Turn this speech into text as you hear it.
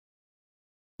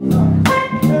Baby,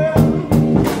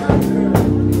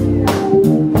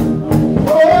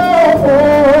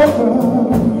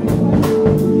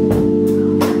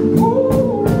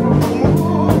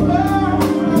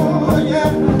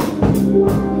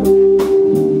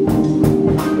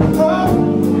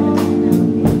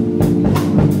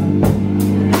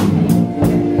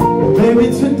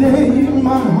 today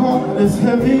my heart is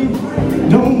heavy.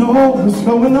 Don't know what's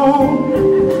going on,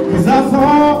 'cause I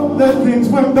thought that things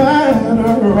went better.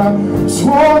 I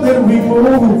swore that we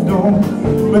moved on,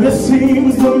 but it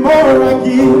seems the more I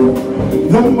give,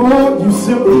 the more you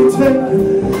simply take.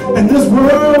 And this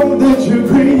world that you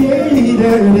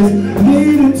created is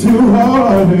needed too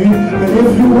hard. And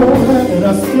if you won't let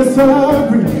us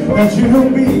disagree, that you'll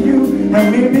be you and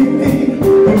maybe me,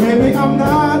 and maybe I'm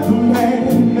not the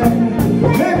man.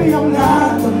 Maybe I'm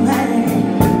not the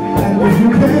man. And if you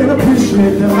can't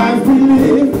appreciate the life we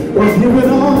live, or give it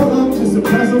all up just to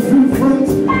impress a few friends,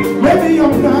 maybe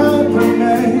I'm not the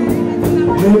man.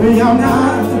 Maybe I'm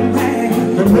not the man.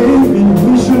 And maybe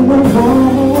we should move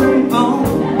on.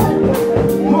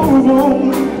 Move on.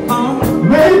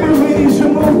 Maybe we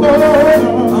should move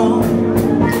on.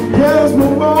 Yes,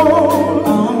 move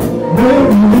on.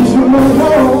 Maybe we should move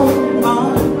on.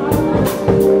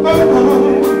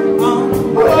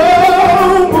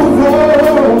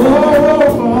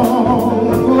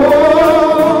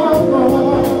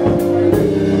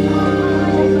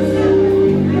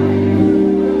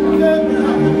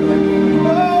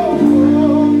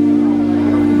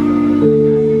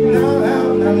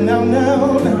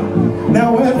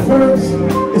 Now at first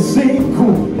it seemed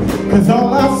cool, 'cause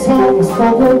all I saw was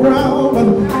folk around, but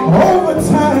over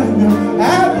time your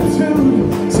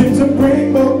attitude seemed to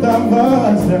bring both of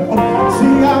us down.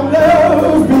 See, I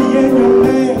love being your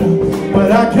man, but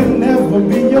I can never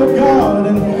be your God,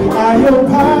 and I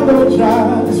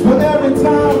apologize for every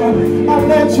time I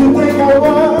let you think I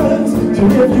was. So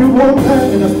if you won't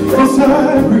let us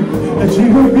disagree, that you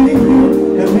will be you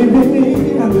and maybe me,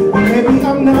 and maybe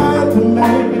I'm not the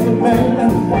man.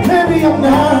 Maybe I'm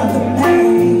not the man.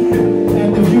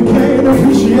 And if you can't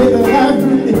appreciate the life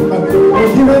we live, or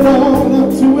give it all up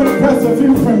to impress a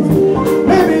few friends,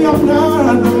 maybe I'm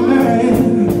not the man.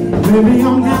 Maybe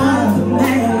I'm not the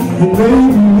man. And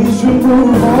maybe we should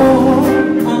move on.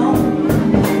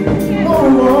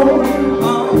 Move on.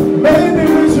 Maybe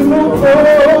we should move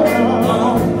on.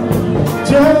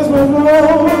 Just move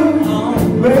on.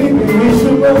 Maybe we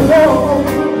should move on.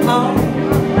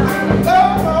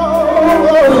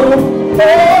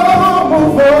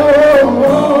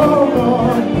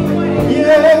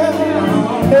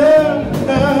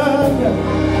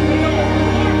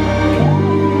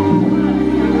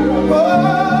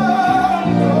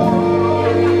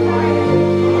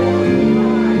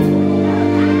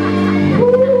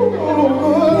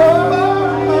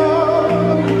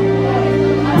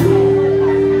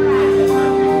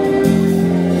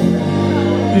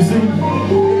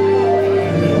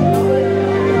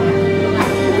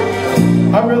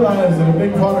 I realized that a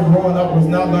big part of growing up was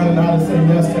not learning how to say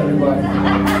yes to everybody.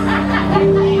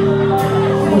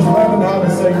 It was learning how to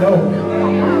say no.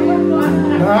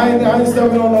 Now, I ain't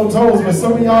stepping on no toes, but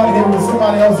some of y'all here with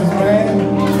somebody else's man.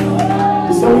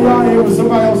 Some of y'all here with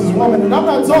somebody else's woman. And I'm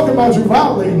not talking about you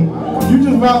violating. You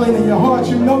just violating your heart.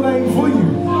 You know that ain't for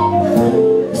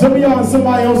you. Some of y'all in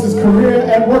somebody else's career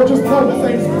at work, just know this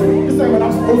ain't what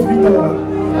I'm supposed to be doing.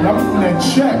 And I'm getting that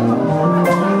check.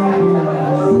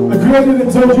 The Creator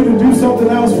that told you to do something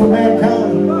else for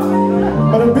mankind.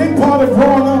 But a big part of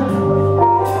growing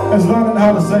up is learning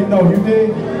how to say no. You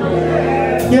did?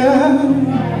 Yeah.